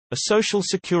A social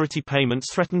security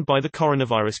payments threatened by the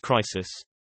coronavirus crisis.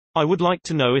 I would like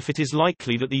to know if it is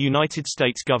likely that the United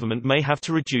States government may have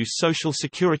to reduce social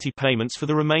security payments for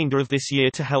the remainder of this year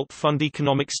to help fund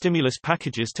economic stimulus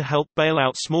packages to help bail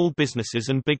out small businesses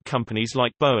and big companies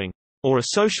like Boeing. Or are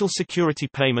social security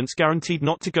payments guaranteed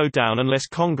not to go down unless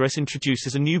Congress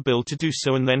introduces a new bill to do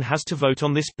so and then has to vote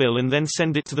on this bill and then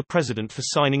send it to the president for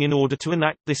signing in order to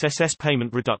enact this SS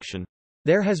payment reduction?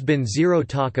 There has been zero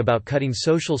talk about cutting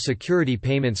social security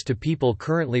payments to people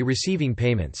currently receiving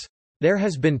payments. There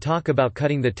has been talk about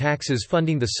cutting the taxes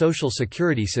funding the social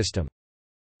security system.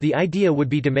 The idea would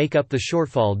be to make up the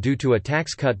shortfall due to a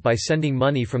tax cut by sending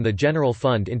money from the general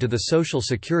fund into the social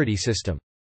security system.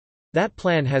 That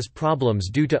plan has problems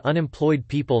due to unemployed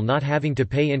people not having to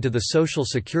pay into the social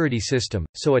security system,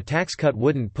 so a tax cut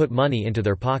wouldn't put money into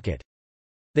their pocket.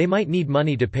 They might need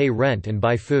money to pay rent and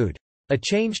buy food. A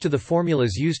change to the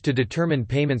formulas used to determine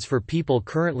payments for people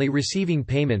currently receiving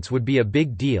payments would be a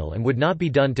big deal and would not be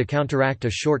done to counteract a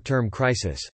short-term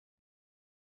crisis.